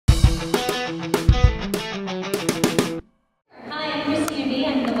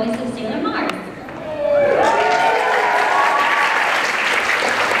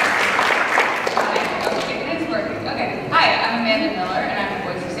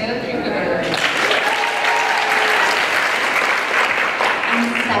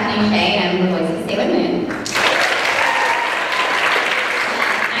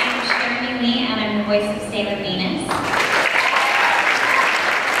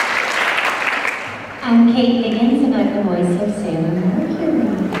I'm Higgins, and I'm the voice of Sailor Mercury.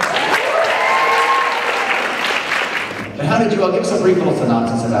 And how did you all give us a brief little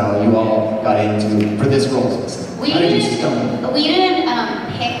synopsis of how you all got into for this role specifically? We didn't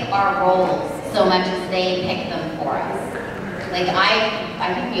pick our roles so much as they picked them for us. Like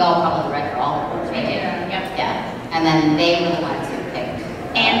I think we all probably read for all the roles, right? Yeah. And then they were the ones who picked.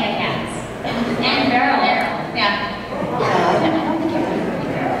 And the cats. And Beryl. Yeah. I don't think I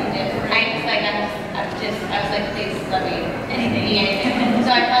read You did. I was like, please let me anything. So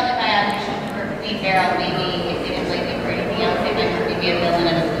I felt if I auditioned for Queen Beryl, maybe if they didn't like me for anything else, they might be a villain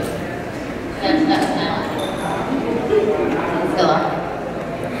of a movie. That's my line. Still are.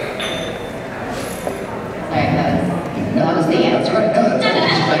 Sorry, that was the answer. That's right. No,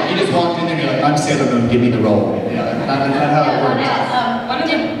 that's right. Like you just walked in there and you're like, I'm Sailor Moon, give me the role. Yeah, that's not how it works.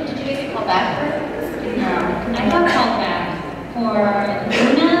 Did you get called back for? No, I got called back for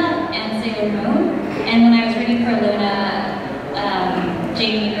Luna and Sailor Moon. And when I was reading for Luna,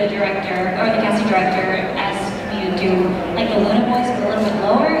 Jamie, the director, or the casting director, asked me to do like the Luna voice but a little bit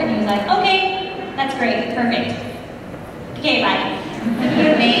lower, and he was like, okay, that's great, perfect. Okay, bye.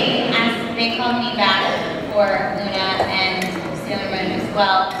 They called me back for Luna and Sailor Moon as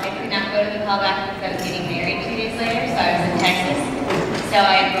well. I could not go to the callback because I was getting married 2 days later, so I was in Texas. So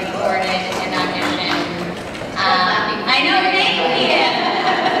I recorded an audition. I know, thank you.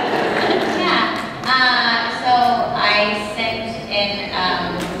 Yeah. So I sent in.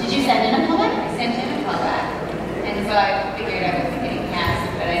 Did you send in a callback? I sent in a callback, and so I figured I wasn't getting cast,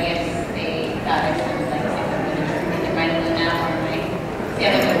 but I guess they thought I sounded like Sailor Moon, either my Luna or my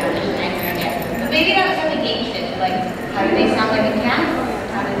Sailor Moon audition. I don't know. But maybe that was how they gauged it. Like, how do they sound like a cat?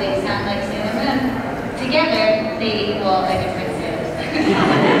 How do they sound like Sailor Moon? Together, they equal a different Sailor Moon.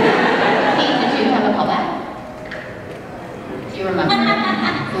 Kate, did you have a callback? Do you remember?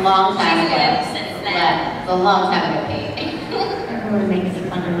 A long time ago. Yeah, a long time ago, Kate. Everyone makes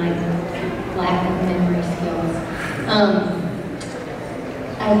fun of my lack of memory skills.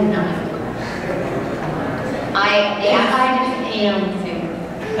 I do not have a callback. I just am too.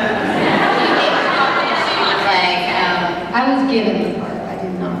 I was given the part. I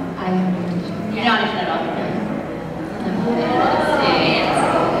did not. I have no audition. You don't audition at all?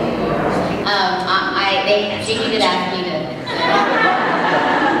 Jamie did ask me to.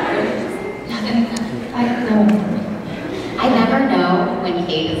 I never know when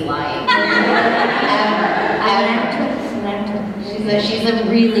Kate is lying. Ever. I'm an actress. She's a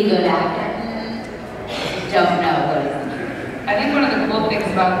really good actor. Don't know what is the truth. I think one of the cool things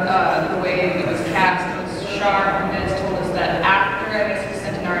about the way it was cast was Sheh and Higgins told us that after I guess we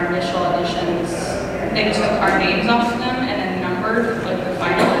sent in our initial auditions, they took our names off of them and then numbered like the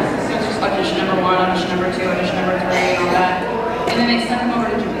finalists. So it's just audition number 1, audition number 2, audition number 3, and all that. And then they sent them over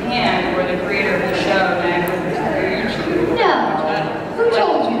to Japan, where the creator of the show, No. Who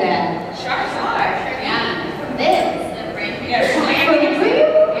told you that? Sheh saw. Yeah. This. Yeah.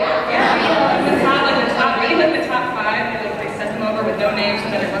 Even the top 5, they sent them over with no names, so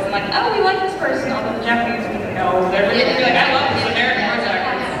that it wasn't like, oh, we like this person. Although the Japanese would know, they're really like, I love this American voice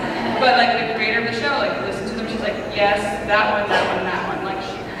actors. But like the creator of the show, like listened to them, she's like, yes, that one, like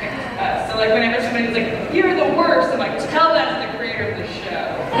she picked us. So like whenever somebody's like, you're the worst, I'm like, tell that to the creator of the show.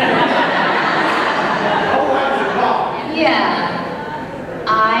 Yeah.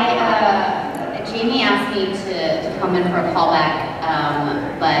 Jamie asked me to come in for a callback,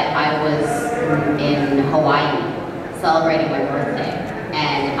 but I was in Hawaii celebrating my birthday.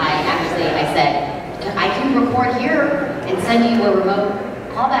 And I said, I can record here and send you a remote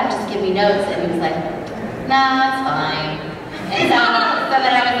callback, just give me notes. And he was like, nah, it's fine. And so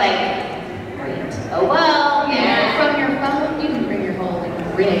then I was like, great. Oh well, from your phone, you can bring your whole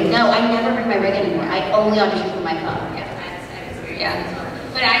rig. No, I never bring my rig anymore. I only audition for my phone. Yeah.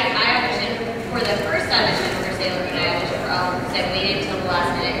 But I auditioned for the first audition for Sailor Moon. I auditioned for all of them because I waited until the last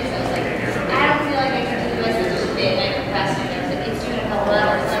minute because I was like, I don't feel like I can do this audition day, and I procrastinated. I was like, it's due in a couple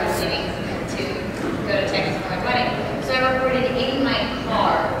hours, and I was leaving to go to Texas for my wedding. So I recorded in my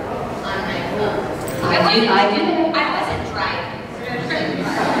car on my phone. I wasn't driving.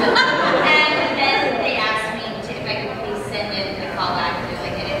 And then they asked me if I could please send in the callback. And they're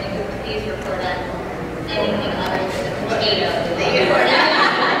like, and if you could please record on anything other than the potato that you recorded.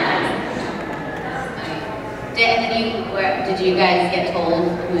 Did you guys get told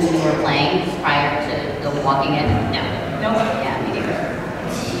who you were playing prior to walking in? No. Nope. Yeah, me neither.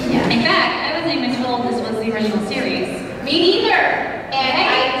 Yeah. In fact, I wasn't even told this was the original series. Me neither. And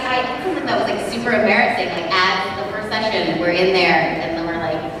I think that was like super embarrassing. Like at the first session, we're in there and then we're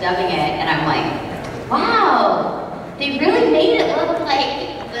like dubbing it, and I'm like, wow, they really made it look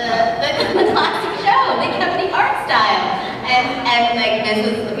like the classic show.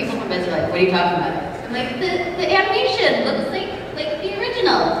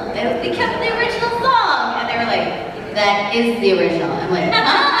 that is the original. I'm like,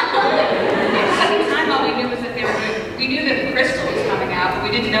 At the time, all we knew was that we knew that Crystal was coming out, but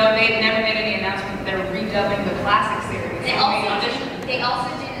we didn't know they had never made any announcement that they were redubbing the classic series. They also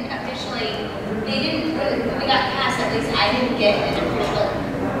didn't officially, when we got cast, at least I didn't get an official,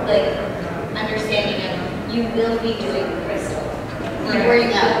 like, understanding of, you will be doing Crystal. Or you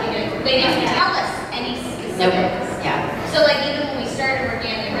will be doing, they didn't tell us any specifics. nope, yeah. So, like, even when we started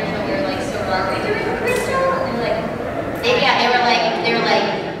working on the original, we were like, so are we doing Crystal? And they're like, They were like,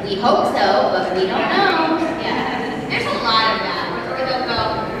 we hope so, but we don't know. yeah. There's a lot of that, where they'll go,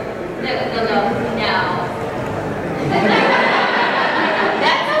 no.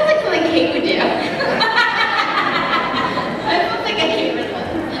 That sounds like something Kate would do. That sounds like a Kate would do.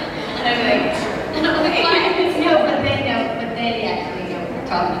 And I'm like, No, but they actually know what we're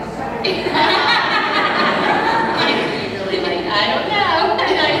talking about. I'm really like, I don't know.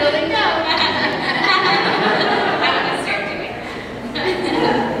 I really know. I'm gonna start doing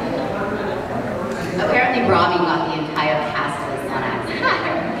Apparently Robbie got the entire cast list on accident.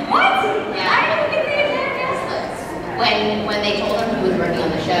 What? Yeah. I didn't get the entire cast list. When they told him he was working on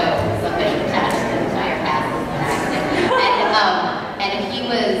the show, somebody attached the entire cast list on accident. And he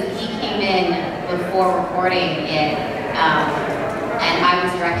came in before recording it, and I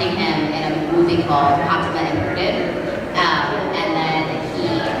was directing him in a movie called Hot to Let Inverted. And then he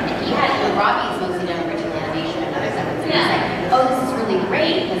had, Robbie's mostly done original animation and other stuff. So he was like, oh, this is really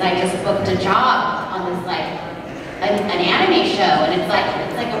great because I just booked a job on this like an anime show, and it's like a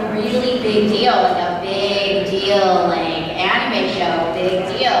really big deal, like a big deal, like anime show, big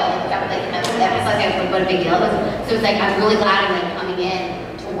deal. That was like what a big deal it was. So it's like I'm really glad I'm like coming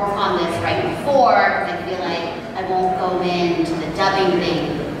in to work on this right before, because I feel like I won't go into the dubbing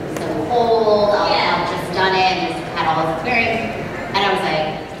thing so cold. I've just done it and just had all this experience, and I was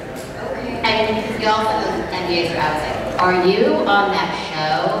like, okay. And because we also had those NDAs, where I was like, are you on that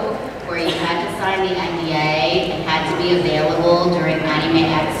show where you had to sign the NDA and had to be available during Anime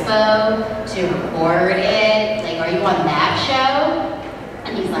Expo to record it? Like, are you on that show?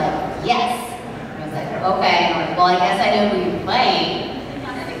 And he's like, yes. And I was like, okay. And I'm like, well, I guess I know who you're playing.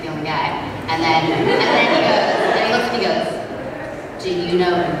 I'm like the only guy. And then he looks at me and goes, do you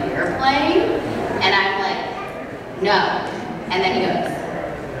know who you're playing? And I'm like, no. And then he goes,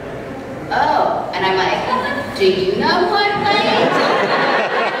 oh. And I'm like, do you know who I'm playing?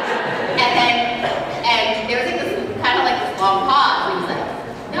 And there was like this kind of like this long pause, and he was like,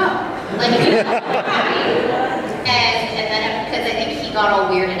 no. Like, and then, because I think he got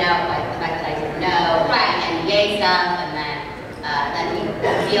all weirded out by the fact that I didn't know, and NDA stuff, and then he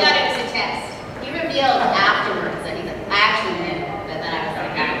revealed, thought it was a test. He revealed afterwards that he's like, I actually knew, but then I was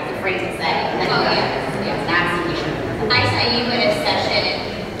like, I was afraid to say. And then it was an accident. I saw you in a session, and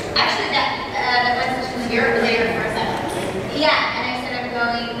actually that one session was You're later for a second. yeah, and I said I'm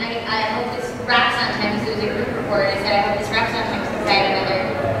going, I hope this wraps on time, because it was a group report. I said I hope this wraps on time because I have another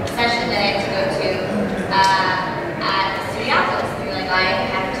session that I have to go to at Studiopolis. And we were like, I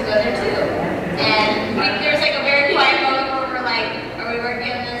have to go there too. And there was like a very quiet moment where we were like, are we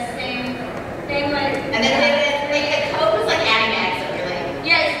working on the same thing? Like, And then the code was like Anime Expo. You're like,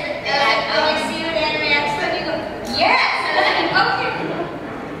 yes, I'll see you at Anime Expo. And you go, yes. And I was like, okay.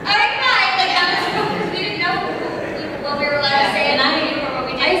 All right, fine. Like, I was because we didn't know what we were allowed to say, and I didn't remember what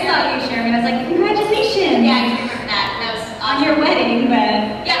we did. I saw you, Cherami. I was like, congratulations. Yeah, I remember that. That was On your wedding,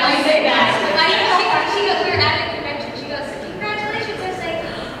 but yeah, I say that. She goes, we were at a convention. She goes, congratulations. I was like,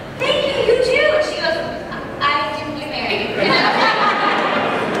 thank you, you too. And she goes, I didn't get married. And I was like,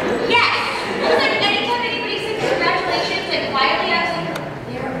 yes. I was like, anytime anybody says congratulations, like quietly, I was like,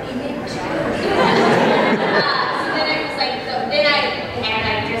 they're in it too. So then I was like, and I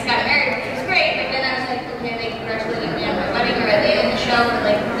just got married, which was great. But then I was like, okay, they congratulated me on my wedding, or at the end of the show, or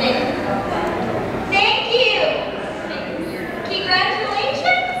like, thank you.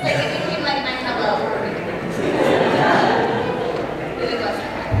 Congratulations! Like it became like my hello.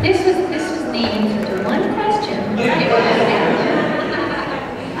 This was the answer to one question.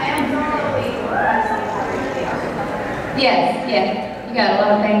 Yes, you got a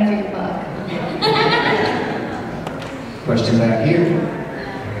lot of bang for your buck. Question back here.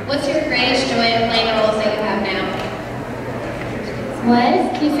 What's your greatest joy in playing the roles that you have now? What?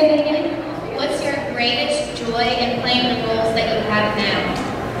 Can you say that again? What's your greatest joy in playing the roles that you have now?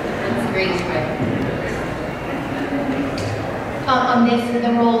 what's the greatest joy? On the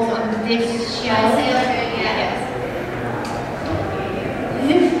roles on this show. Yes.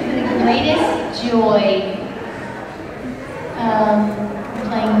 The greatest joy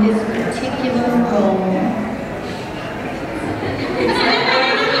playing this particular role.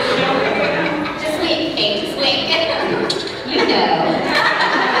 Just wait, Kate, just wait.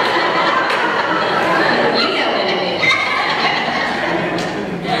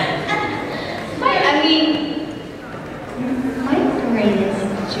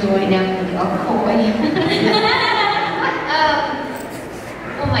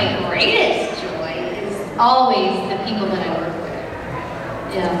 greatest joy is always the people that I work with.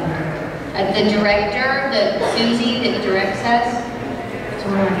 The director, Susie that directs us, is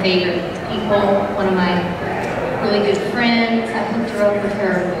one of my favorite people, one of my really good friends. I hooked her up with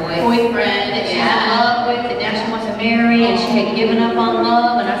her boyfriend that she's in love with, and now she wants to marry, and she had given up on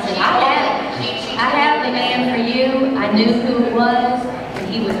love, and I said, I have the man for you. I knew who it was, and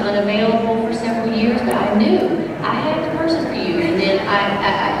he was unavailable for several years, but I knew I had the person for you. And then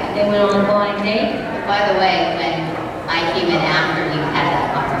they went on a blind date. By the way, when I came in after you had that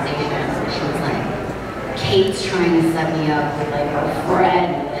conversation, she was like, Kate's trying to set me up with like a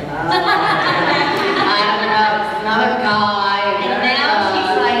friend. And, I don't know, it's another guy. And now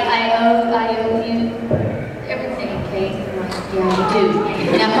she's like, I owe you everything, Kate. I'm like, yeah, you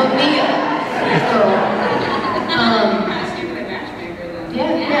do. Now hook me up, girl.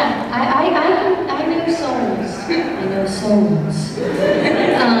 I know souls. I know souls.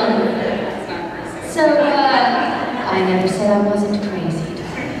 I never said I wasn't crazy.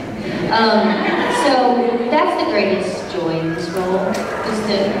 So that's the greatest joy in this role, is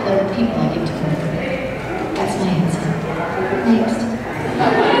the people I get to work with. That's my answer. Next.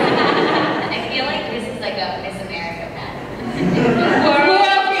 I feel like this is like a Miss America pattern.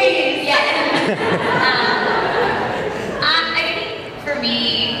 World peace! Yeah. I think for me,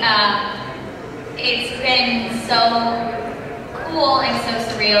 it's been so cool and so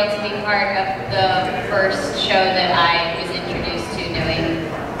surreal to be part of the first show that I was introduced to knowing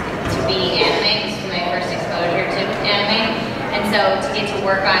to be anime. This was my first exposure to anime. And so to get to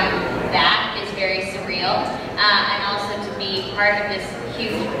work on that is very surreal. And also to be part of this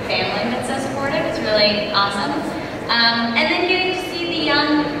huge family that's so supportive is really awesome. And then getting to see the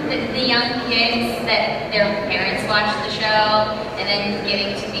young kids that their parents watch the show, and then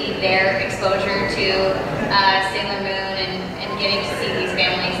getting to be their exposure to Sailor Moon, and getting to see these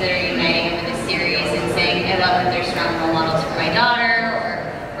families that are uniting over this series and saying, I love that they're strong role models for my daughter or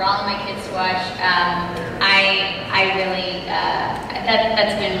for all of my kids to watch. I really,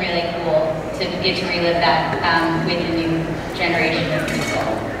 that's been really cool to get to relive that with a new generation of people.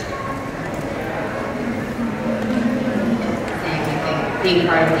 Being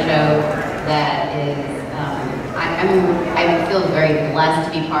part of a show that is, I feel very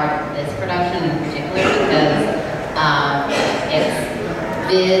blessed to be part of this production in particular, because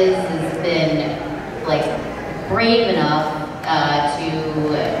Viz has been like brave enough to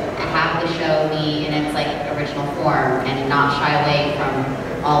have the show be in its like original form and not shy away from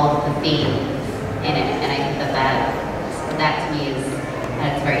all of the themes in it. And I think that to me is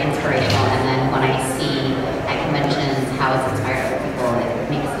that's very inspirational. And then when I see at conventions how it's inspired other people, it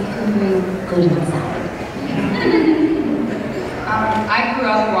makes me feel very good inside. I grew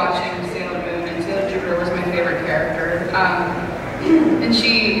up watching Sailor Moon, and Sailor Jupiter was my favorite character. And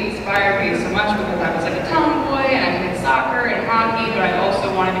she inspired me so much because I was like a tomboy, and I played soccer and hockey, but I also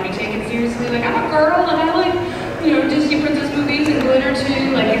wanted to be taken seriously. Like, I'm a girl, and I like, Disney princess movies and glitter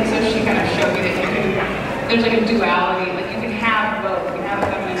too. Like, and so she kind of showed me that there's like a duality. Like, you can have both. You can have a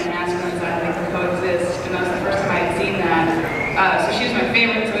feminine and masculine side, they can coexist. And that was the first time I had seen that. So she was my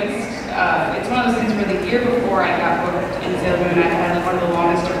favorite. So it's one of those things where the year before I got booked in Sailor Moon, I had like one of the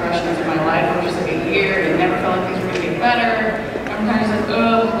longest depressions of my life. It was just like a year, and it never felt like things were going to get better. I'm kind of just like,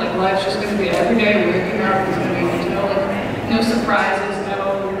 oh, like life's just going to be every day waking up. There's going to be no surprises,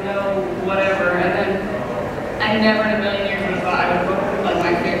 no whatever. And then I never in a million years would have thought I would book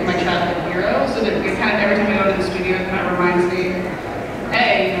like my childhood hero. So that it kind of every time I go to the studio, it kind of reminds me,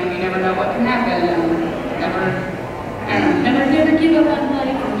 hey, you never know what can happen, and never give up on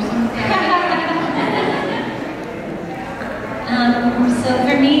life or something. So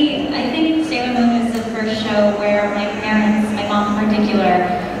for me, I think Sailor Moon is the first show where my parents, my mom in particular,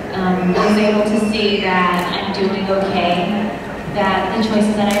 was able to see that I'm doing okay, that the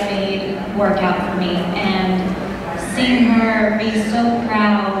choices that I made work out for me, and seeing her be so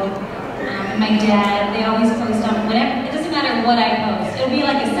proud. My dad, they always post on whatever, it doesn't matter what I post, it'll be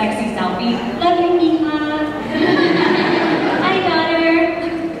like a sexy selfie. Love you, Mija. Hi, daughter.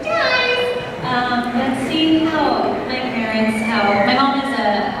 Guys. Let's see how my mom is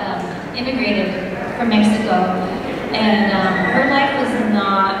immigrated from Mexico, and her life was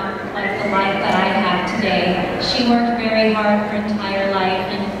not like the life that I have today. She worked very hard her entire life,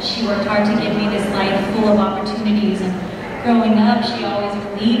 and she worked hard to give me this life full of opportunities, and growing up, she always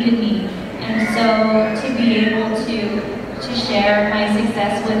believed in me. And so to be able to share my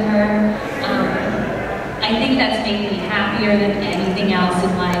success with her, I think that's made me happier than anything else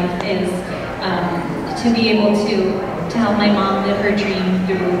in life, is to be able to help my mom live her dream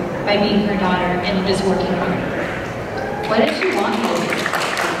by being her daughter and just working hard. What did she want you to do?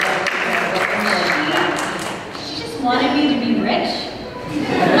 wanted me to be rich.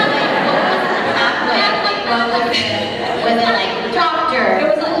 Was it like doctor? It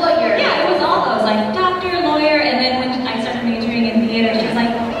was like lawyer. Yeah, it was all those, like doctor, lawyer, and then when I started majoring in theater, she was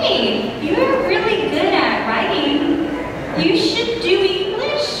like, hey, you're really good at writing. You should do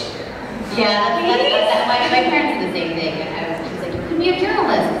English. Yeah, that's my parents did the same thing. And she was like, you could be a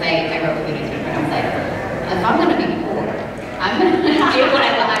journalist. Because I wrote for the newspaper, and I was like, if I'm gonna be poor, I'm gonna do what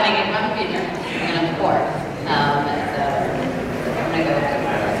I love. Like, if I'm gonna be a journalist, I'm gonna be poor. So I'm gonna go with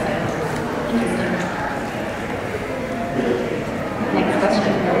journalist. Interesting. Next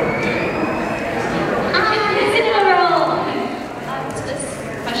question. This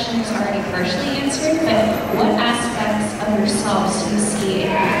question is already partially answered, but what aspects of yourselves do you see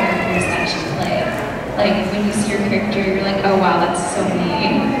in the characters that you play? Like when you see your character, you're like, oh wow, that's so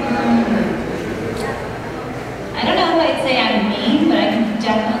me. I don't know if I'd say I'm mean, but I can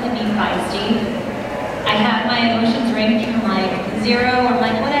definitely be feisty. I have my emotions range from like 0 or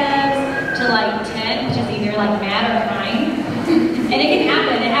like whatevs to like 10, which is either like mad or crying. And it can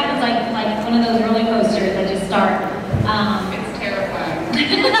happen. It happens like one of those roller coasters that just start. It's terrifying.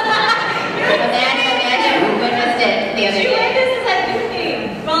 Imagine who witnessed it the other She day. witnesses that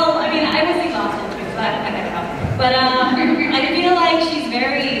thing. Well, I mean, I was exhausted too, so I gotta go. But I feel like she's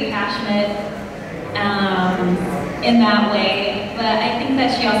very passionate in that way. But I think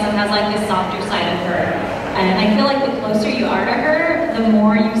that she also has like this softer side of her. And I feel like the closer you are to her, the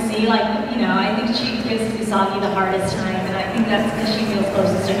more you see, like, you know, I think she gives Usagi the hardest time, and I think that's because she feels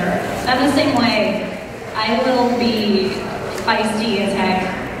closest to her. I'm the same way. I will be feisty as heck,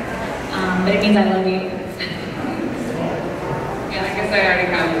 but it means I love you. Yeah, I guess I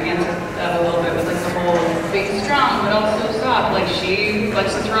already kind of answered that a little bit with like the whole big strong, but also soft. Like she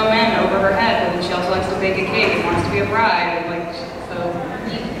likes to throw men over her head, but she also likes to bake a cake and wants to be a bride. And like, so.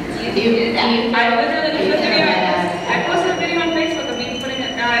 Do you do that? I literally did a video. I posted a video on Facebook of me putting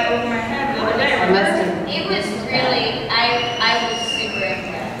a guy over my head the other day. It was really, I was super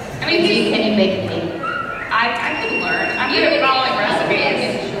impressed. I mean, Can you bake a cake? I could learn. I'm good at following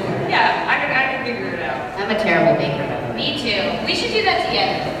recipes. Yeah, I could figure it out. I'm a terrible baker, by the way. Me too. We should do that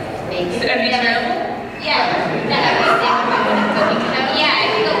together. Bake. That'd be terrible. Yeah. Yeah, I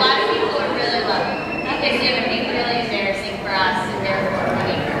think a lot of people would really love it. Because it would be really embarrassing for us and therefore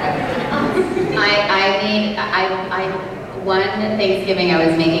funny for everyone else. One Thanksgiving I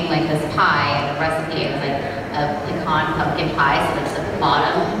was making like this pie, and the recipe is like a pecan pumpkin pie, so it's the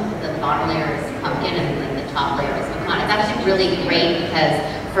bottom layer is pumpkin and then the top layer is pecan. It's actually really great because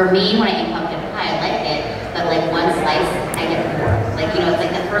for me, when I eat pumpkin pie, I like it, but like one slice, I get bored. Like, you know, it's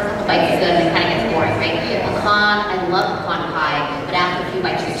like the first couple bites is good and it kind of gets boring, right? Pecan, I love pecan pie, but after a few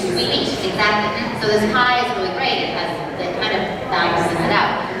bites, it's too sweet. Exactly. So this pie is really great. It kind of balances it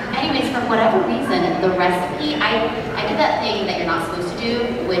out. Anyways, for whatever reason, the recipe, I did that thing that you're not supposed to do,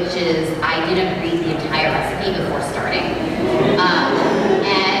 which is I didn't read the entire recipe before starting.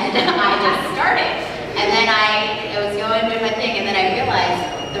 And I just started. And then I was going doing my thing, and then I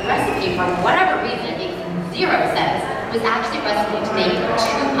realized the recipe, for whatever reason, it makes 0 sense, was actually a recipe to make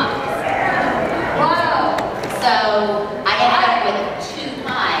 2 pies. Whoa. So I ended up with 2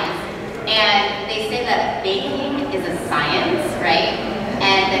 pies, and they say that baking is a science, right?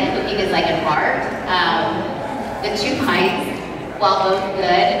 And then cooking is like an art. The 2 pies, while both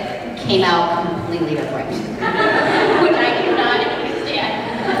good, came out completely different. Which I do not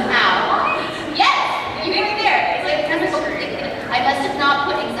understand. How? Yes! You were there. It's like chemistry. I must have not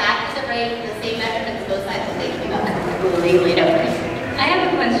put exactly the same measurements both sides, but they came out completely different. I have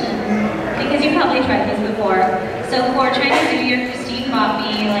a question, because you probably tried this before. So for trying to do your Christine bought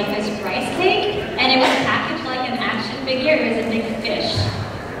me like this rice cake, and it was packaged like an action figure. It was a big fish.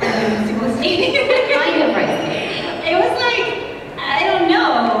 It was Kind of rice cake. It was like, I don't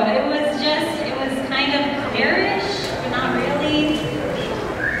know. It was kind of clearish, but not really.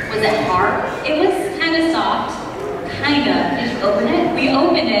 Was it hard? It was kind of soft. Kind of. Did you open it? We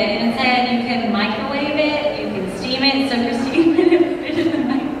opened it and it said you can microwave it, you can steam it, so Christine put it in the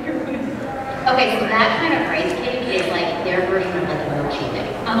microwave. Okay, so that kind of rice cake is like their version of like a mochi thing.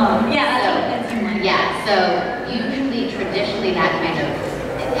 Yeah, So, that's like. yeah, so usually, traditionally, that kind of,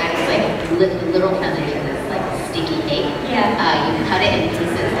 it acts like literal translation is like sticky cake. Yeah. You cut it in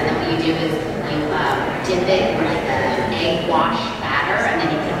pieces, and then what you do is you dip it in like an egg wash batter, and then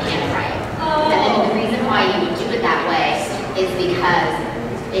you can pan fry it. Oh. And then the reason why you would do it that way is because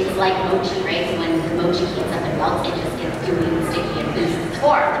it's like mochi, right? So when the mochi heats up and melts, it just gets gooey and sticky and loses its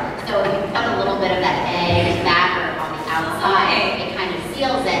form. So if you put a little bit of that egg batter on the outside, it kind of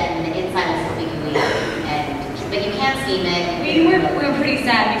seals it, and the inside will still be gooey. But you can steam it. We were pretty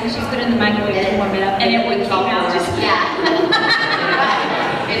sad because she put it in the microwave to warm it up, and it would come out just. Yeah,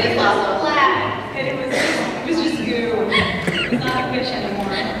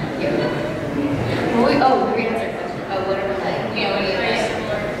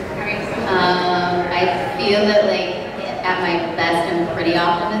 feel that like at my best I'm pretty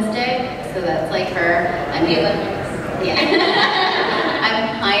optimistic, so that's like her. I'm yeah.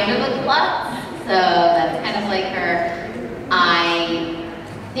 I'm kind of a klutz, so that's kind of like her. I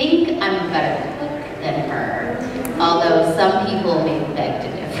think I'm a better cook than her, although some people may beg to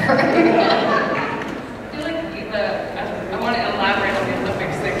differ. I feel like I want to elaborate on the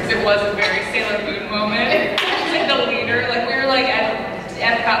Olympics thing because it was a very Sailor Moon moment. She's like the leader. Like we were like at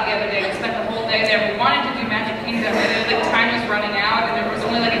Epcot the other day. We spent the whole day there. We wanted to do Magic Kingdom, and then like time was running out, and there was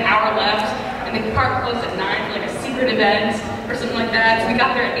only like an hour left, and the park closed at 9 for like a secret event or something like that. So we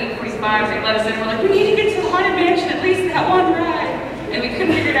got there at 8:45. They let us in. We're like, we need to get to the Haunted Mansion at least that one ride, and we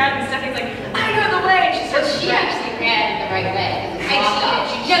couldn't figure it out. And Stephanie's like, I know the way. She actually ran the right way.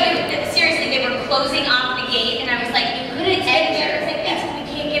 Seriously, they were closing off the gate, and I was like, you couldn't enter. I was like, we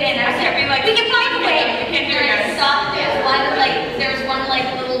can't get in. I was like, we can find a way. We can't do it. And I saw there was one like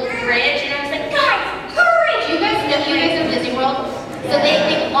little bridge, and I was like, guys, hurry! You guys know Disney World? So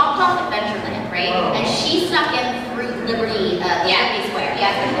they blocked off Adventureland, right? And she snuck in through Liberty Square.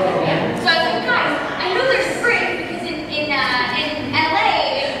 Yeah. So I was like, guys, I know there's a bridge because in LA,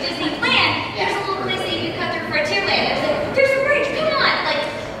 in Disneyland, there's a little place that you can cut through Frontierland. I was like, there's a bridge, come on! Like,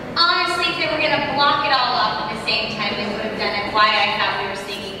 honestly, if they were gonna block it all up at the same time, they would have done it. Why I thought we were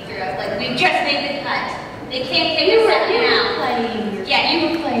sneaking through. I was like, we just made the cut. They can't take us out now. You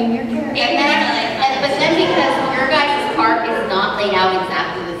were playing your character. But then because your guys' park is not laid out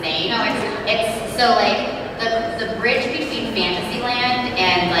exactly the same. No, it's so like the bridge between Fantasyland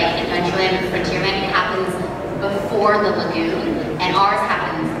and like Adventureland or Frontierland happens before the lagoon, and ours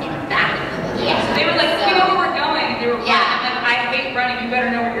happens in back of the lagoon. Yeah. So they were like, we know where we're going. They were running. I'm like, I hate running. You better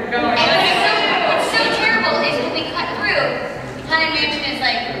know where you're going. What's so terrible is when we cut through, Haunted Mansion is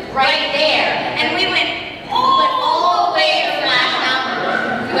like right there, and we went all the way to Splash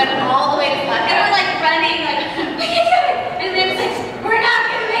Mountain. We went all the way to Splash And we're like running, like, we can do it! And then it's like, we're not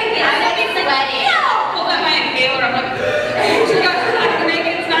gonna make it! I'm like, it's like, no! Pulled out my inhaler. I'm like, you guys are not gonna make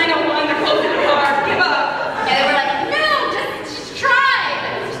it. It's 9:01. They're closing the park. Give up. And then we're like, no, just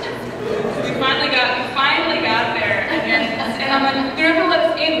try. We finally got there, and I'm like, they're not gonna let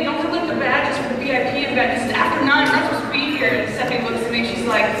us in. We don't collect the badges for the VIP event. This is after 9. We're not supposed to be here. And Stephanie looks at me. She's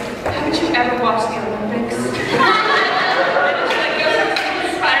like, haven't you ever watched the Olympics? And she like goes up to the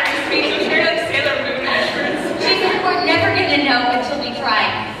inspiring speech. It was very like Sailor Moon entrance. She said, we're never gonna know until we try.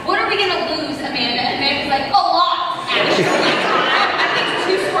 What are we gonna lose, Amanda? And Amanda's like, a lot, actually. I think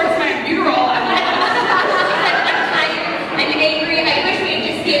 2 sports my mural. I'm angry. I wish we could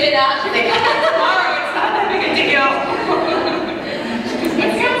just give it up. She's like, tomorrow. It's not that big a deal. It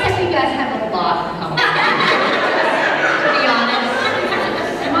sounds like you guys have a lot in common. To be honest,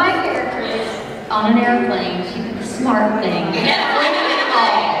 my character is on an airplane. She did the smart thing.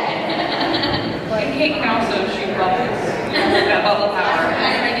 Kate can also shoot bubbles. You know, like that bubble power.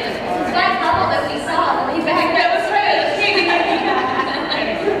 That bubble that we saw way back. That was right.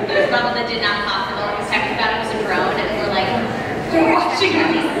 There's a bubble that did not pop, and all of us talking about it was a drone, and we're like, They're watching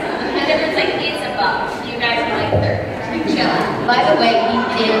us. and everyone's like, it's a bubble. You guys are like, they're chilling. By the way, we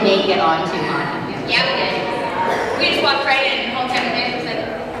did make it onto Haunted Mansion. Yeah, we did. We just walked right in, and the whole time Amanda was like,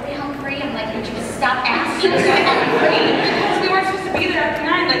 are we hungry? I'm like, would you just stop asking if we're hungry? Because we weren't supposed to be there after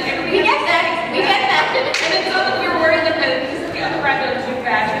 9. Like, everybody We get that. We get that. And then so we were worried that the other ride there was too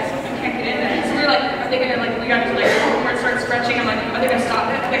fast, so we can't get in there. So we were like, are they gonna like, we got to like, where it started stretching, I'm like, are they gonna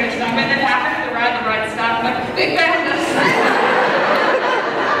stop it? Are they gonna stop it? And then halfway through the ride stopped. I'm like, they found us.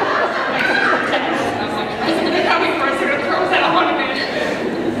 I was like, they're coming for us, they're gonna throw us out of Haunted Mansion.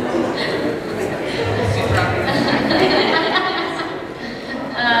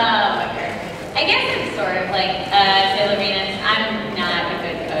 I guess it's sort of like Sailor Venus. I'm not a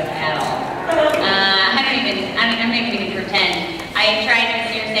good cook at all. I'm not even pretend. I tried this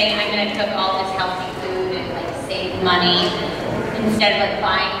year saying I'm gonna cook all this healthy food and like save money instead of like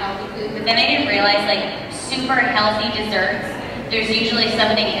buying healthy food. But then I didn't realize like super healthy desserts, there's usually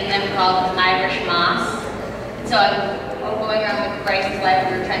something in them called Irish moss. So I was going around with Bryce's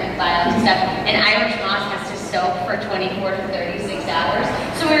wife, we were trying to buy all this stuff, and Irish moss has to soak for 24 to 36 hours.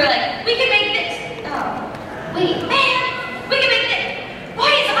 So we were like, we can make this. Oh, wait, man, we can make this.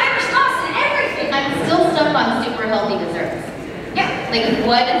 Why is Irish moss in everything? I'm still stuck on super healthy desserts. Yeah. Like,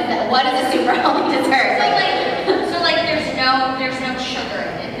 what is that? What is a super healthy dessert? So there's no sugar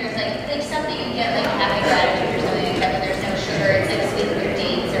in it. There's like stuff that you get like having gratitude or something like that, but there's no sugar. It's like sweetened with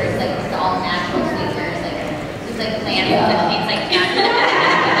dates, or it's like just all natural sweeteners. Like it's like plant food that tastes like natural.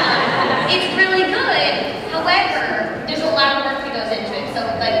 It's really good. However, there's a lot of work that goes into it. So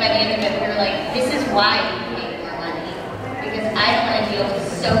like by the end of it, we were like, this is why we pay more money, because I don't want to deal with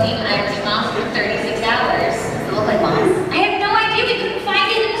soaking Irish moss for 36 hours. lip balms? I have no idea. We couldn't find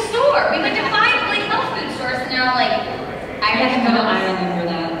it in the store. We went to 5 like health food stores, and they're all like, I have to go to Ireland for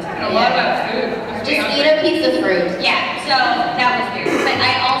that. A lot about food. Just eat a piece of fruit. yeah. So that was weird. But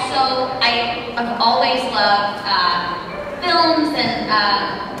I've always loved films and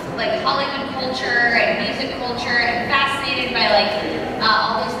like Hollywood culture and music culture, and fascinated by like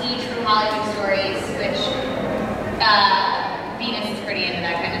all those true Hollywood stories, which Venus is pretty into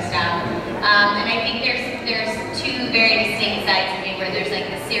that kind of stuff. And I think there's 2 very distinct sides of me, where there's like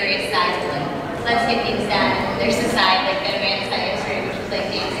the serious side of like, let's get things done, and there's the side like that Amanda said yesterday, which was like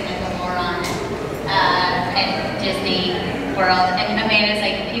dancing like a moron and Disney World. And Amanda's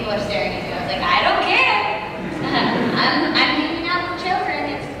like, people are staring at you. I was like, I don't care. I'm hanging out with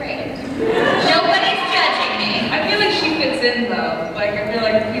children. It's great. Nobody's judging me. I feel like she fits in though. Like I feel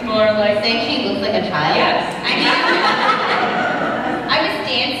like people are like, Think she looks like a child? yes. I was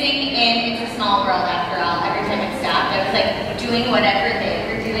dancing in It's a Small World after all. Every time it stopped, I was like doing whatever they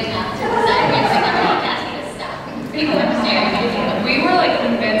were doing up to the side. It's like, I'm not asking to stop. People are staring at me. We were like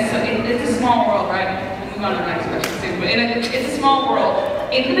convinced, so it's a small world, right? We'll move on to the next question soon, but it's a small world.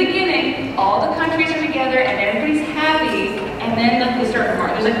 In the beginning, all the countries are together and everybody's happy, and then like, they start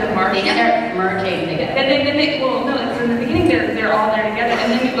there's like the march. They start merging together. Well, no, so in the beginning they're all there together,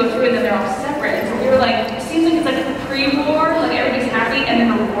 and then you go through and then they're all separate. And so we were like, it seems like it's like a pre-war, like everybody's happy, and then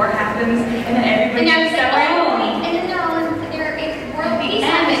the war happens, and then everybody's And I was like, separate. oh, and then they're world peace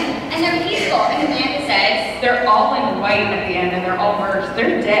happens, and they're peaceful. And Amanda says, They're all in white at the end, and they're all merged.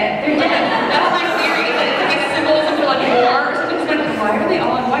 They're dead. They're dead. That's my theory. It's like symbolism for like war or something. Why are they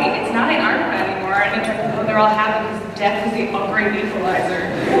all in white? It's not Antarctica anymore, and it's like, oh, they're all happy because death is the great equalizer.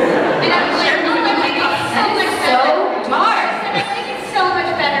 and I was like, oh, I think it's so much better. Dark. And I think it's so much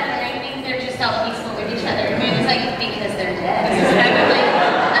better when I think they're just all peaceful with each other. And Amanda's like, because they're dead. And I'm like,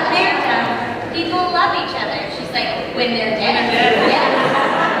 Amanda, people love each other. She's like, when they're dead. Yeah.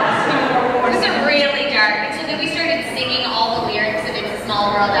 It was really dark. And so then we started singing all the lyrics of It's a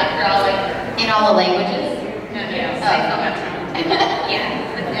Small World after all, like, In all the languages? no. I felt that time.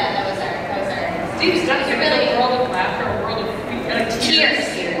 Yeah, but that was our. Deep stuff. It's It's really a world of laughter, a world of like Tears,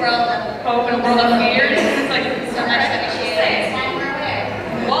 world of hope, and a world of fear. It's like so much that we share. It's time we're aware.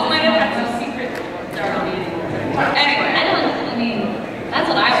 Walt might have had some secret dark meaning. Anyway, I mean, that's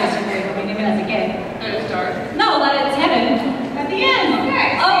what I was figuring, even as a kid. it was dark. No, that it's heaven at the end.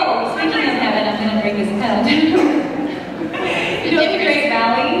 Okay. Oh, speaking of heaven, I'm gonna bring this up. You know the Great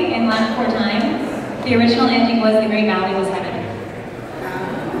Valley in Land Before Time? The original ending was the Great Valley was heaven.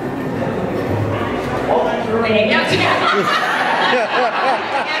 There you No,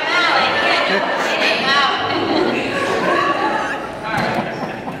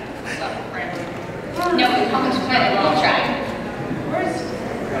 we'll try.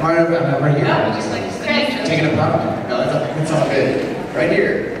 I'm right here. No, just like Taking a prompt. No, that's all good. Right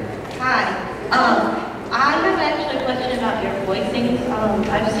here. Hi. I have actually a question about your voicing.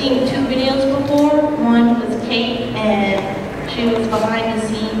 I've seen 2 videos before. One was Kate, and she was behind the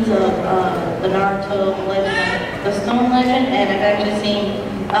scenes of the Naruto legend, the Stone Legend, and I've actually seen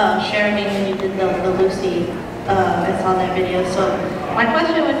Cherami when you did the Lucy. I saw that video. So my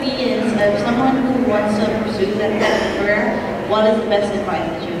question would be is, if someone who wants to pursue that type of career, what is the best advice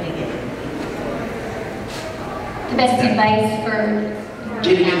that you would give? The best advice for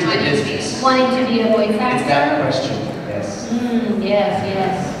Getting into the business. wanting to be a voice actor? It's that question. Yes.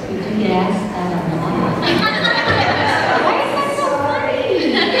 Yes. We do get asked that a lot. Why is that so funny?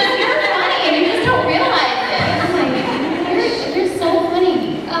 You're funny and you just don't realize it. Oh my God, you're so funny.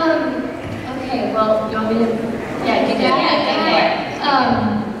 Okay, well, you want me to? Yeah, take that.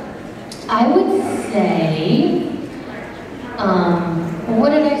 I would say, what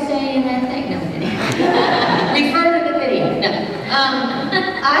did I say in that thing? No, I'm kidding. Refer to the video. No.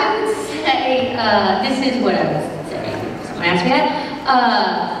 I would say, this is what I would say. Someone asked me that.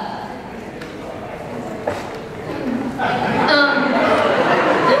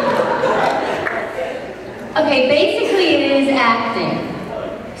 Okay, basically it is acting.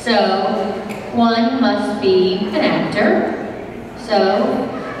 So, one must be an actor. So,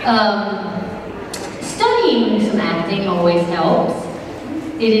 studying some acting always helps.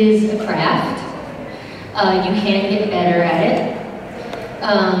 It is a craft. You can get better at it.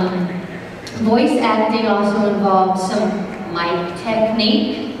 Voice acting also involves some mic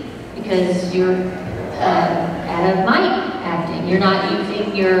technique because you're at a mic acting. You're not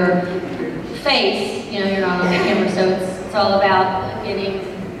using your face, you know, you're not on the camera, so it's all about getting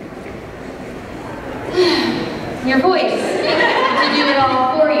your voice to do it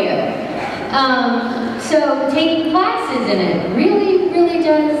all for you. So taking classes in it really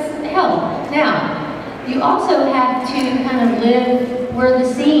does help. Now, you also have to kind of live where the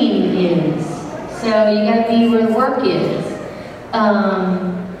scene is. So you got to be where the work is.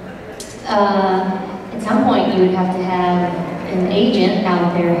 At some point, you would have to have an agent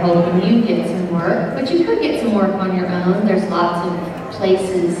out there helping you get some work, but you could get some work on your own. There's lots of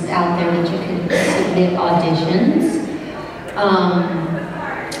places out there that you can submit auditions.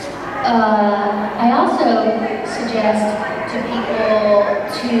 I also suggest to people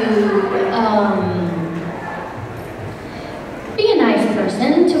to be a nice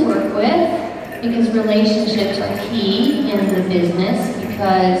person to work with, because relationships are key in the business,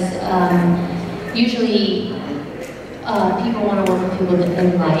 because usually people want to work with people that they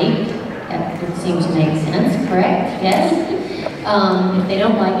like. That would seem to make sense, correct? Yes? If they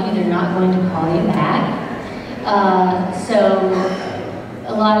don't like you, they're not going to call you back. So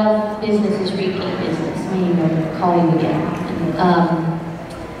a lot of business is repeat business, meaning they'll call you again. And,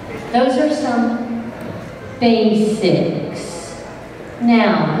 those are some basics.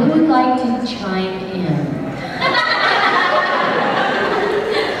 Now, who would like to chime in?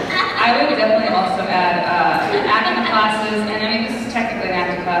 I would definitely also add acting classes, and I mean this is technically an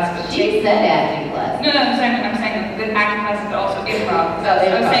acting class, but She said acting class. no, I'm saying the acting classes, but also improv. Oh,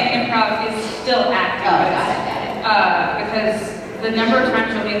 improv. I'm saying improv is still acting. Oh, but got it. because the number of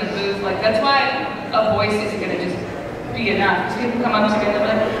times you'll be in the booth, like that's why a voice isn't gonna just be enough. Because people come up to me and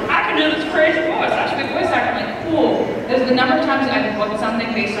they're like, I can do this crazy voice, I should be a voice actor. I'm like, cool. There's the number of times I've booked something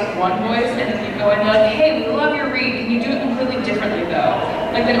based on one voice, and then you go and they're like, hey, we love your read. Can you do it completely differently though?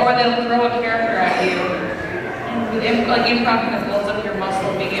 Like then, or they'll throw a character at you. And like improv kind of builds up your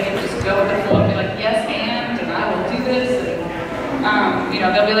muscle, being able to just go with the flow and be like, yes, and I will do this. And, you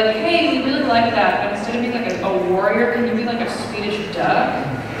know, they'll be like, hey, we really like that, but instead of being like a warrior, can you be like a Swedish duck?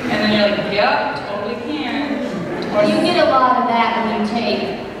 And then you're like, yep, totally can. Or You get a lot of that when you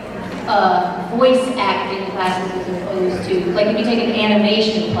take voice acting classes as opposed to, like if you take an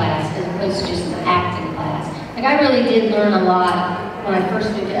animation class as opposed to just an acting class. Like I really did learn a lot when I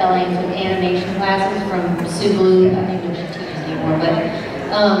first moved to LA and took animation classes from Sue Blue. I think she teaches anymore, but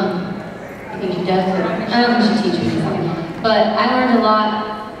I think she does. I don't think she teaches anymore. But I learned a lot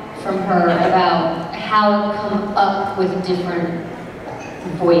from her about how to come up with different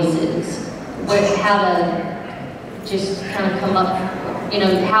voices, how to just kind of come up, you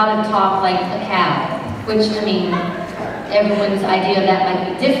know, how to talk like a cow, which, I mean, everyone's idea of that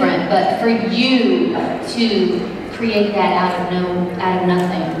might be different, but for you to create that out of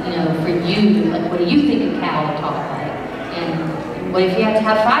nothing, you know, for you, like what do you think a cow would talk like? And what if you have to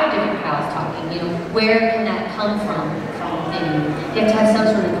have 5 different cows talking, you know, where can that come from? And you have to have some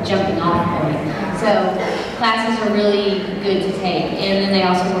sort of jumping off point. So classes are really good to take, and then they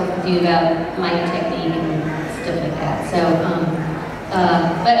also work with you about mic technique and stuff like that. So,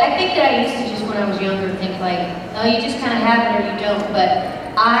 but I think that I used to just when I was younger think like, oh, you just kind of have it or you don't. But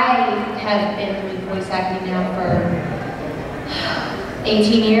I have been doing voice acting now for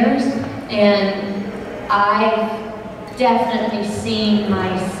 18 years, and I've definitely seen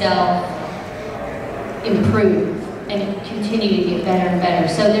myself improve and continue to get better and better.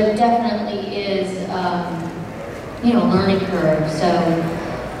 So there definitely is, you know, learning curve. So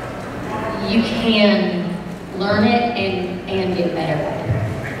you can learn it and get better at it.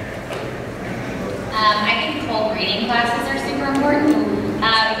 I think cold reading classes are super important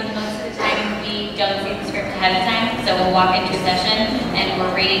because most of the time we don't see the script ahead of time. So we'll walk into a session and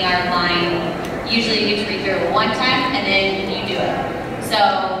we're reading our line. Usually you get to read through it one time and then you do it.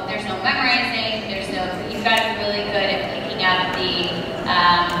 So there's no memorizing, you've got to be really good at picking up the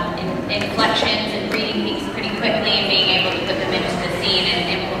inflections and reading things pretty quickly and being able to put them into the scene and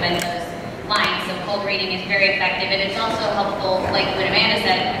implement those lines. So cold reading is very effective, and it's also helpful, like when Amanda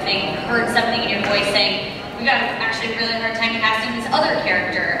said, if they heard something in your voice saying, we got actually a really hard time casting this other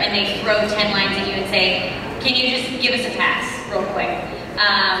character, and they throw 10 lines at you and say, can you just give us a pass real quick?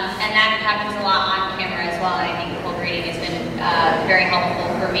 And that happens a lot on camera as well, and I think cold reading has been very helpful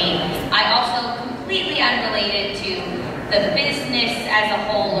for me. I also, completely unrelated to the business as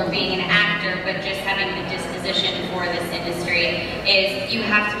a whole or being an actor, but just having the disposition for this industry, is you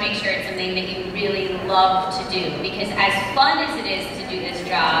have to make sure it's something that you really love to do. Because as fun as it is to do this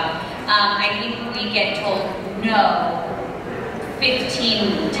job, I think we get told no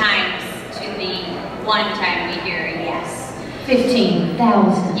 15 times to the one time we hear yes.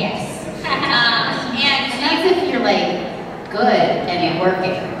 15,000. Yes. And that's if you're like good and you're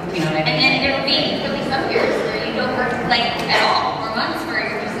working. You know what I mean? And then there'll be some years where you don't work like at all, or months where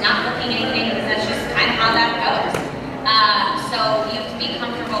you're just not looking at anything, because that's just kind of how that goes. So you have to be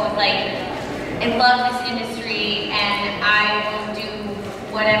comfortable with like, I love this industry and I will do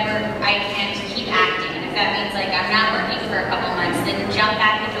whatever I can to keep acting.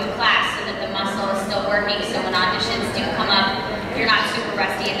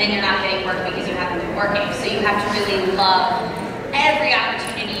 working. So you have to really love every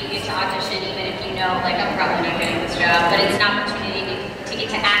opportunity you get to audition, even if you know, like, I'm probably not getting this job, but it's an opportunity to get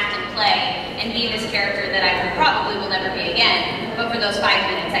to act and play and be this character that I probably will never be again. But for those 5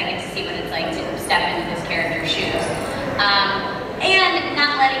 minutes, I get to see what it's like to step into this character's shoes. And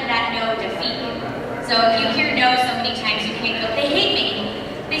not letting that no defeat you. So if you hear no so many times, you can't go, they hate me.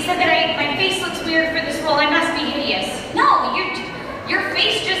 They said that my face looks weird for this role, I must be hideous. No, your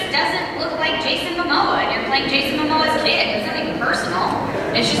face just doesn't look like Jason Momoa, and you're playing Jason Momoa's kid. It's not even personal.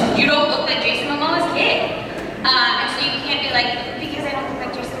 It's just, you don't look like Jason Momoa's kid. And so you can't be like, because I don't look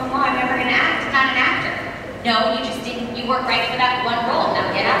like Jason Momoa, I'm never gonna act, I'm not an actor. No, you just didn't, you weren't right for that one role. Now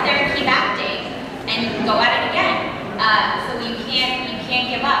get out there and keep acting, and go at it again. So you can't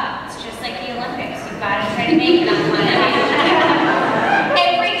give up. It's just like the Olympics. You've got to try to make it on Haunted Mansion.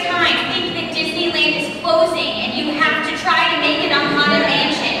 Every time, think that Disneyland is closing and you have to try to make it on Haunted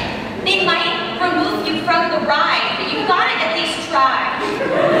Mansion. They might remove you from the ride, but you've got to at least try.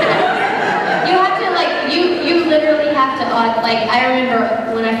 You have to, like, you literally have to, like, I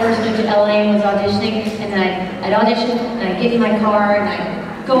remember when I first moved to LA and was auditioning, and then I'd audition, and I'd get in my car, and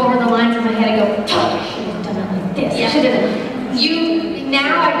I'd go over the lines in my head and go, oh, I should have done it like this. I should have.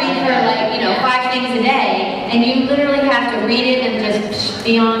 Now I read her, like, 5 things a day, and you literally have to read it and just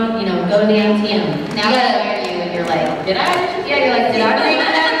be on, go to the ATM. Now I hear you and you're like, did I? Yeah, you're like, did I read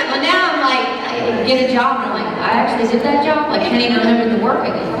that? Well, now I'm like, I get a job, and I'm like, I actually did that job? Like, I can't even remember the work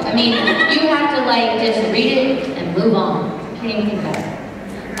I did. I mean, you have to, like, just read it and move on. Can't even think about it.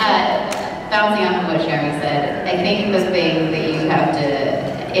 Bouncing off of what Cherami said, I think the thing that you have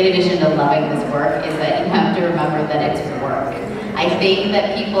to, in addition to loving this work, is that you have to remember that it's work. I think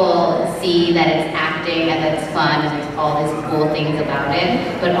that people see that it's acting and that it's fun and there's all these cool things about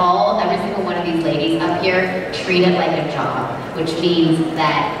it, but every single one of these ladies up here treat it like a job, which means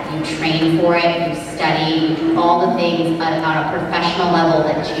that you train for it, you study, you do all the things on a professional level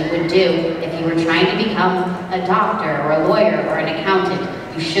that you would do if you were trying to become a doctor or a lawyer or an accountant.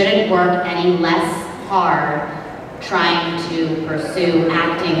 You shouldn't work any less hard trying to pursue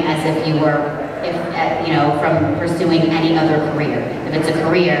acting as if you were, from pursuing any other career. If it's a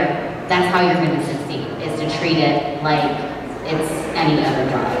career, that's how you're going to succeed, is to treat it like it's any other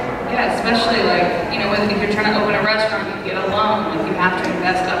job. Yeah, especially if you're trying to open a restaurant, you get a loan, you have to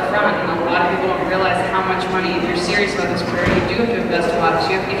invest up front, and a lot of people don't realize how much money, if you're serious about this career, you do have to invest a lot.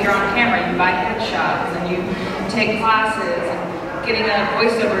 So if you're on camera, you buy headshots, and you take classes, and getting a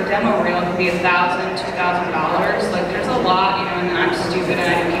voiceover demo reel can be $1,000, $2,000. Like, there's a lot, and then I'm stupid and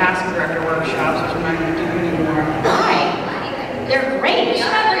I do casting director workshops, which I'm not going to do anymore. Why? They're great. You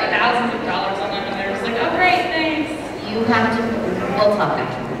spend like thousands of dollars on them, and they're just like, oh, great, thanks. You have to, we'll talk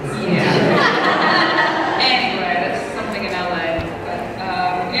after this. Yeah. Anyway, that's something in LA. But,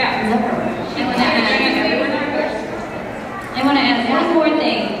 yeah. I want to add one more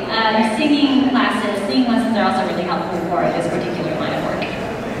thing. Singing lessons are also really helpful for this particular line of work.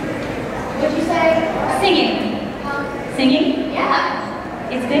 What'd you say? Singing. Singing?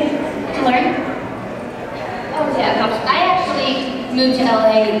 Yeah. It's good to learn. Oh yeah, I actually moved to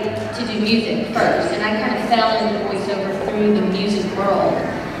LA to do music first, and I kind of fell into voiceover through the music world,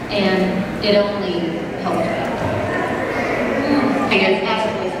 and it only helped me.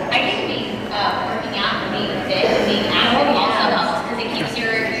 I think working out and being fit and being active also helps, because it keeps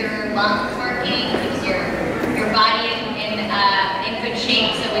your lungs working, it keeps your body in good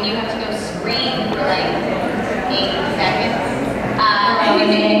shape. So when you have to go scream for like 8 seconds,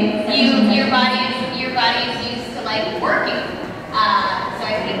 your body is used to like working. So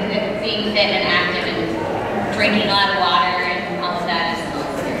I think that being fit and active and drinking a lot of water and all of that is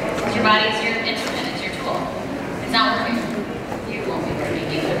because your body is your instrument, it's your tool. If it's not working, you won't be working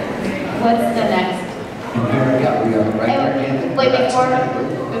either. What's the next? We are right there again. Wait, before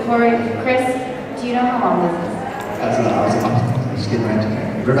Chris, do you know how long this is? I'm just getting right to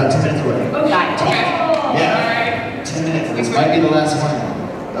there. We're about 10 minutes away. Oh, God. Yeah. 10 minutes. This might be the last one.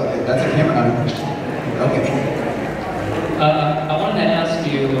 Okay, that's a camera, not a question. Okay. I wanted to ask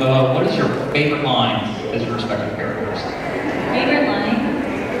you, what is your favorite line as your respective characters? Favorite line?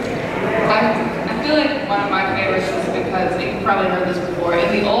 I feel like one of my favorites is because, you've probably heard this before, in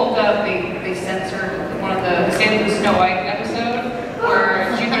the old dub, they censored one of the Snow White episode, where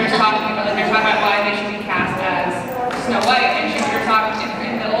Jupiter's talking about, they're talking about why they should be cast as Snow White, and Jupiter talking,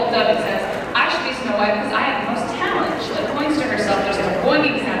 in the old dub it says, I should be Snow White because I have the most talent. She like points to herself, there's a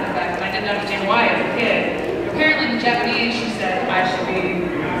boinging sound effect, and I didn't understand why as a kid. Apparently in Japanese she said, I should be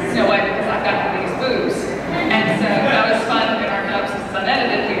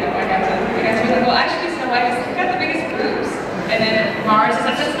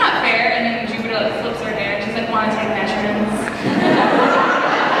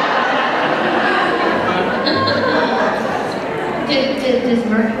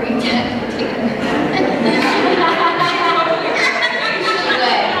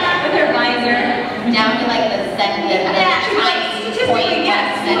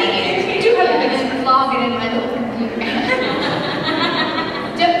sending you. You do have to log it in my little computer.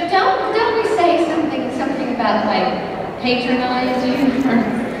 don't we say something about like patronize you?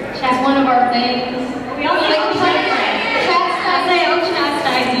 That's one of our things. We all say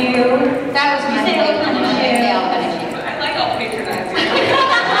chastise you. That was my say favorite. I'll punish you. I like I'll patronize you.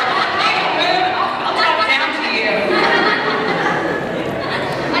 I'll talk down to you.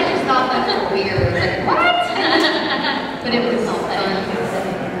 I just thought that was weird. Like, what? But it was so fun.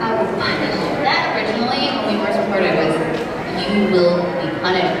 I was punished. That originally, when we first recorded, was you will be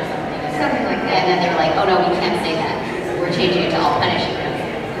punished or something. Something like that. And then they were like, oh no, we can't say that. We're changing it to I'll punish you.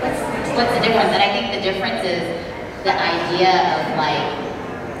 What's the difference? And I think the difference is the idea of like,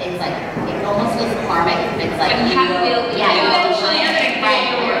 it's like, it almost feels karmic. It's like you will, yeah, you will punish.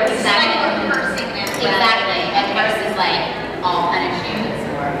 Right. Exactly. Exactly. And versus like, I'll punish you. It's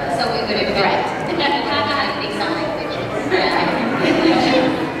more of a, so we would have correct. And people would have tried to make some like bitches.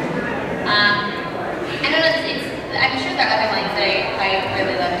 I don't know, I'm sure there are other lines that I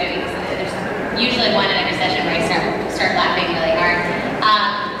really love doing. So there's usually one in every session where I start laughing really hard.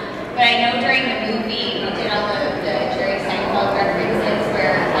 But I know during the movie, we did all the Jerry Seinfeld references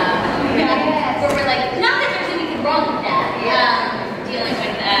where we're like, not that there's anything wrong with that. Dealing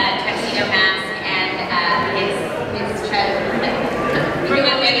with Tuxedo Mask and his childhood.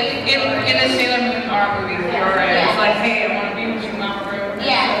 In the Sailor Moon R movie, it's like, hey, I want to be with you, Mama Rose.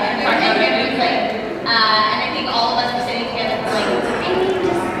 Yeah, and it was like, and I think all of us were sitting together like, I mean,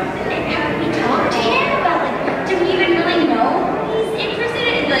 have we talked to him about like, do we even really know he's interested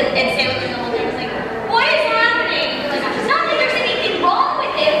in? Like, and Sailor Moon the whole time was like, what is happening? We're like, it's not that there's anything wrong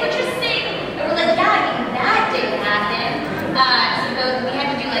with it, we're just saying, and we're like, yeah, I mean, that didn't happen. So we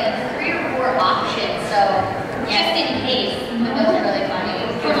had to do like 3 or 4 options, so just in case, but those are really funny.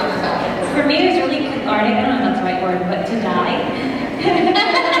 For me, it was really cathartic. I don't know if that's the right word, but to die. You know, I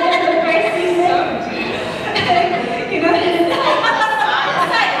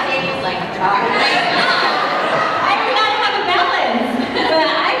did not have a balance, but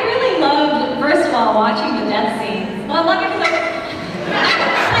I really loved, first of all, watching the death scenes. Well, I love it because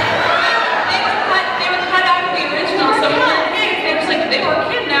they were cut out of the original, so they were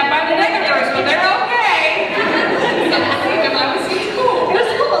kidnapped by the Negatives, but they're okay. It was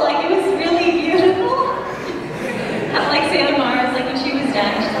cool, like it was really beautiful. Like Sailor Mars, like when she was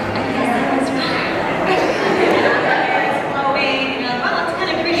done, she's like, I guess that was right. It's flowing, and well, it's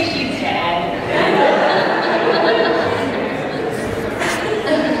kind of pretty she's dead.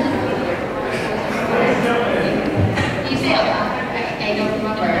 You say a lot. I don't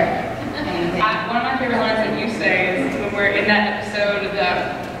remember. One of my favorite lines that you say is when we're in that episode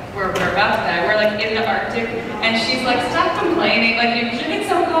that we're about to die, we're like in the Arctic, and she's like, stop complaining, like it's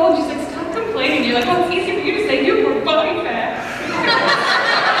so cold, she's like, stop complaining. You're like, well, it's easy for you to say, you were body fat.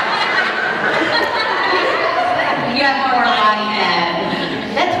 You have more body fat.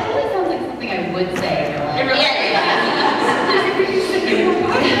 That totally sounds like something I would say in real life.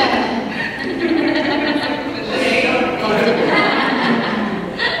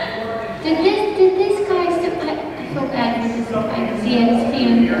 Did this guy still, I feel bad because I see his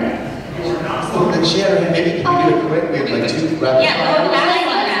hand. So then she had her hand, maybe you can do it quick, we have like 2 rapid fire.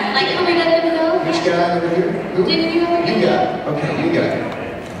 Like, can we let them go? Which guy over here? Who? Didn't you have a You got it. Okay, you got it.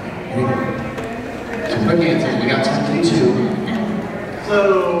 Here you go. Some quick answers. We got time to do 2. So,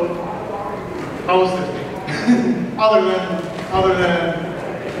 how was this? other than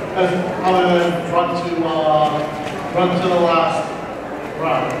run to the last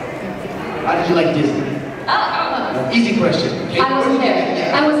run. How did you like Disney? Easy question. Okay. I wasn't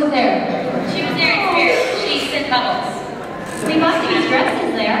there. I wasn't there. She was there in spirit. She sent bubbles. We bought these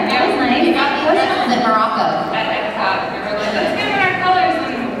dresses there. That was nice. You got these dresses in Morocco. At Epcot, we were like, let's get in our colors,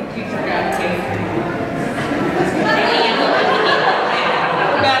 and we forgot to.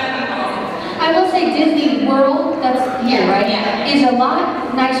 I will say Disney World, that's here, right? Yeah. Is a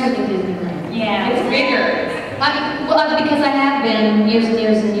lot nicer than Disneyland. Yeah. It's bigger. Because I have been years and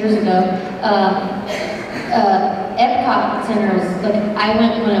years and years ago. Epcot Center is, like, I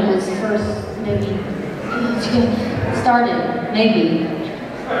went when it was first, maybe, started, maybe.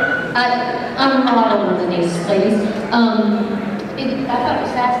 I'm a lot older than these ladies. I thought it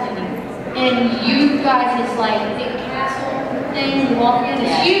was fascinating. And you guys, it's like a big castle thing, you walk in,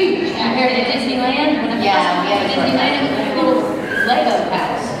 it's huge compared to Disneyland. When I first went to Disneyland, it was like a little Lego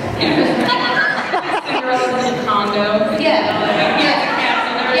house. Cinderella's little condo. Yeah.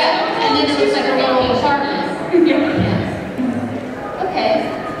 And then it was like a little apartment. Okay.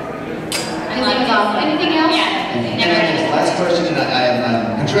 Anything else? And last question, and I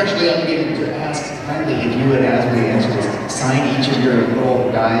am contractually obligated to ask kindly if you would, as we answer this, sign each of your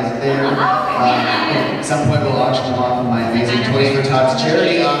little prize there. At some point we'll auction them off in my amazing Toys for Tots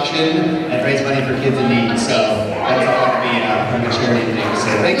charity auction and raise money for kids in need. So that's all going to be from a charity thing.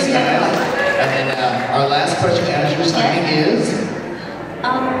 So thanks, guys. And then our last question as you're signing is? So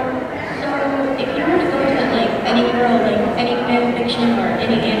if you were to go to like any girl, like any fan fiction or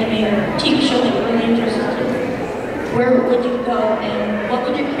any anime or TV show that you're really interested in, where would you go and what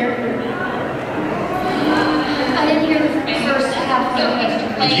would your character be? I didn't hear the first half of the question.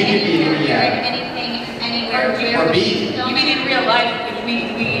 If you could be anything, anywhere. or be. You mean in real life, if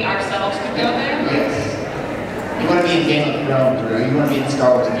we ourselves could go there? Yes. You want to be in Game of Thrones, or you want to be in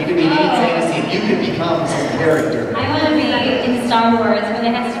Star Wars. If you could be in any fantasy, if you could become some character. I want to be in Star Wars, but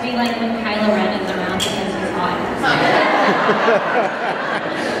it has to be like when Kylo Ren is around because he's hot.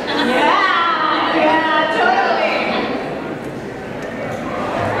 Yeah, totally.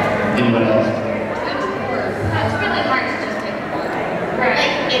 Anyone else? That's really hard to just pick one.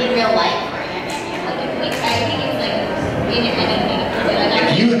 Like in real life. I think it's like in anything.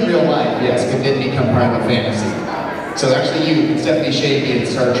 Like, You in real life, yes, could then become part of a fantasy. So actually you, Stephanie Sheh, be in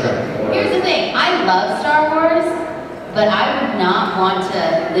Star Trek. Here's the thing, I love Star Wars, but I would not want to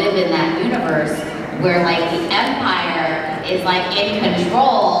live in that universe where like the Empire is like in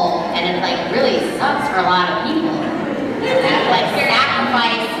control and it like really sucks for a lot of people. And I like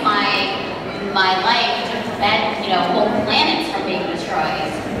sacrifice my life to prevent, whole planets from being destroyed.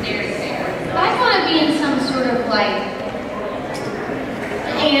 I want to be in some sort of like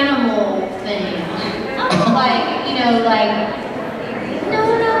animal thing. Like, no,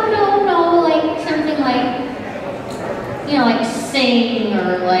 like something like, like sing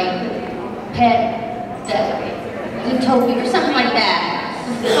or like pet, Utopia or something like that.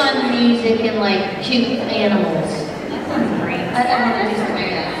 With fun music and like cute animals. That sounds great. I want to do something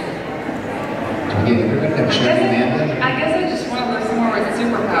like that. I guess I just want to live somewhere with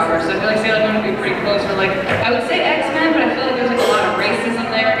superpowers. So I feel like Sailor Moon would be pretty close. Or like, I would say X-Men, but I feel like there's like a lot of racism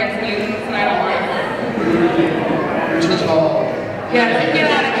there against mutants, and I don't want it. Too tall. Yeah, like, get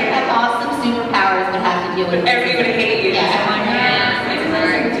out of here. Have awesome superpowers would have to deal with. Everybody would hate you. Yeah. So I'm like,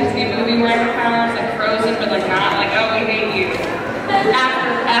 like Disney movie where I have powers, like Frozen, but like not like, oh, we hate you.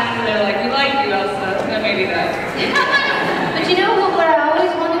 After they're like, we like you, Elsa. Then maybe that. But you know what I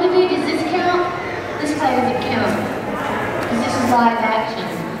always wanted to be? Does this count? This probably doesn't count. Because this is live action.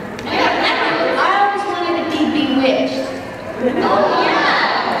 I always wanted to be Bewitched. Oh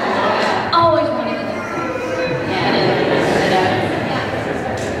yeah. Always wanted to do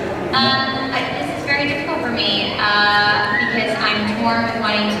This is very difficult for me because I'm torn with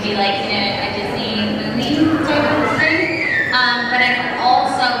wanting to be like in a Disney movie type of thing. But I'm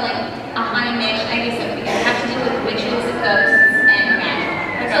also like a haunted mansion. I guess I have to do with witches, ghosts, and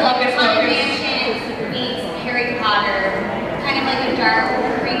magic. So like a haunted mansion meets Harry Potter, kind of like a dark,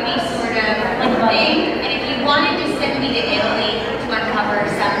 creepy sort of thing. And if you wanted to send me to Italy to uncover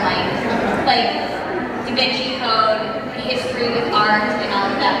some like Da Vinci Code, history with art, and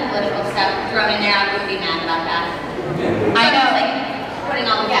all of that political stuff thrown in there, I wouldn't be mad about that. I know, like putting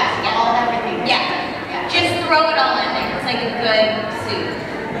all the gas together. All everything. Yeah. Just throw it all in there. It's like a good soup.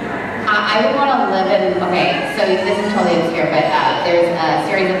 I would want to live in, okay, so this is totally obscure, but there's a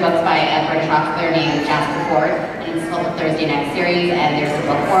series of books by a British author named Jasper Fforde, and it's called the Thursday Night series, and there's a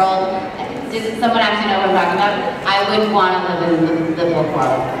book world. Does someone actually know what I'm talking about? I would want to live in the book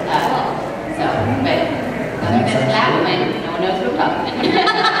world. But other than that, when no one knows what I'm talking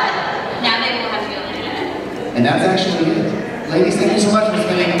about. Now they will have to go on the internet. And that's actually it. Ladies, thank you so much for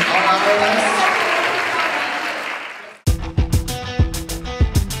spending all hour with us.